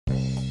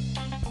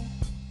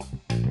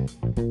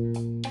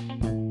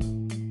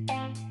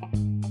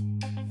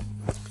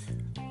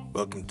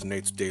Welcome to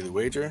Nate's Daily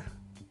Wager.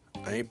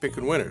 I ain't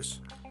picking winners,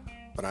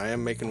 but I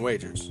am making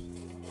wagers.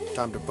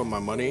 Time to put my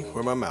money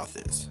where my mouth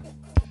is.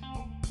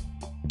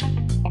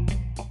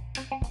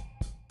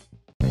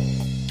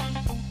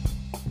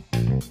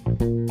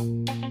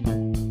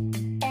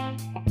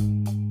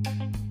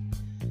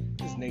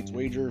 This is Nate's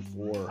Wager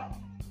for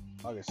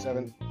August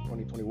 7th,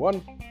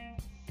 2021.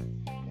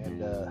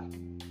 And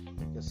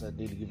I guess I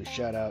need to give a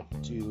shout out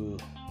to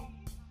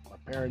my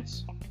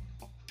parents.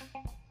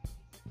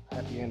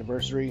 Happy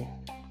anniversary.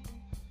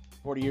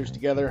 40 years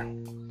together.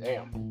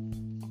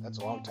 Damn. That's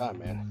a long time,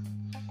 man.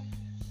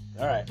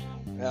 Alright.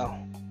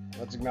 Now,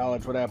 let's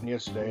acknowledge what happened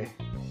yesterday.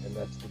 And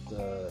that's that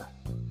the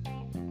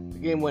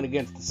game went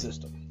against the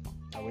system.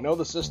 Now, we know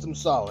the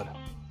system's solid.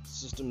 The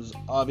system's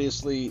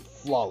obviously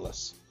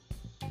flawless.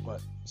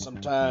 But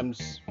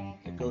sometimes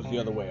it goes the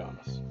other way on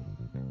us.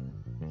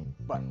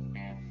 But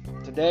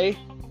today,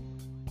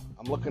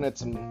 I'm looking at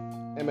some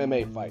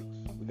MMA fights.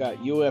 We got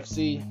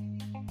UFC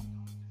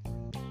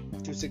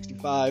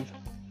 265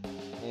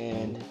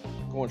 and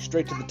going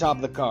straight to the top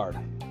of the card.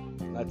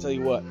 And I tell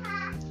you what,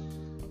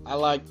 I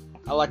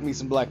like me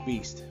some Black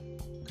Beast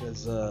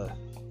because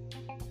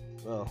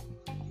well,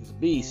 he's a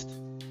beast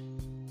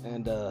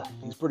and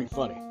he's pretty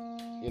funny,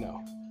 you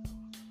know.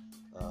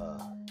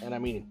 And I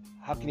mean,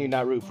 how can you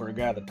not root for a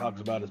guy that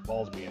talks about his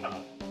balls being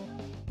hot,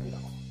 you know,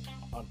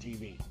 on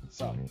TV?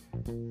 So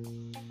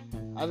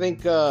I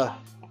think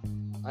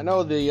I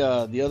know the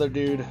other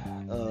dude,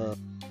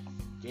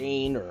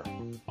 Gane or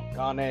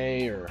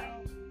Gane or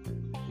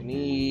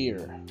Gane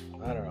or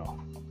I don't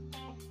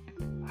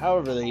know.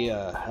 However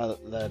how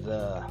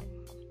that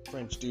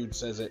French dude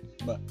says it,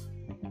 but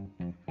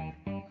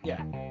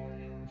yeah,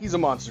 he's a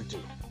monster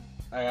too.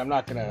 I'm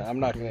not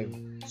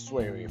gonna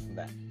sway away from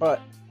that.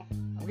 But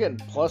I'm getting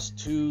plus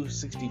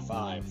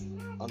 265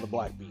 on the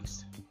Black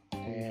Beast,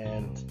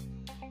 and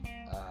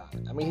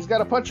I mean he's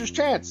got a puncher's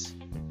chance.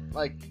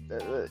 Like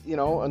you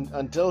know,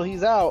 until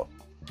he's out,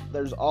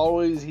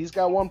 he's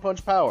got one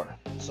punch power.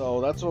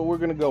 So that's what we're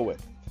going to go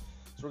with.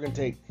 So we're going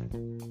to take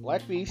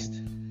Black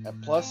Beast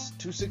at plus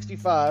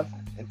 265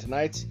 and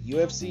tonight's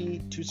UFC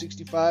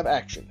 265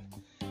 action.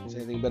 Is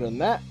anything better than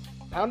that?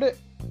 Pound it.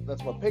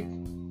 That's my pick,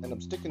 and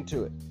I'm sticking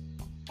to it.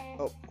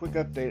 Oh, quick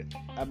update.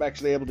 I'm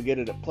actually able to get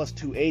it at plus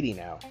 280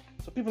 now.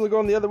 So people are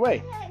going the other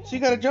way. So you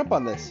got to jump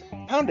on this.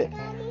 Pound it.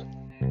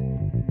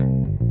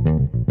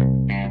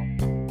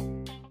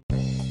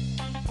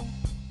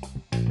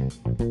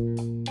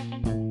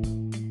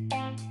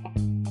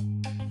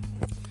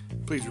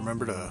 Please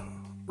remember to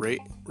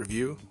rate,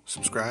 review,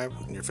 subscribe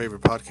in your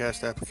favorite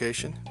podcast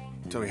application.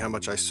 Tell me how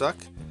much I suck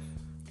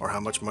or how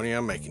much money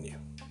I'm making you.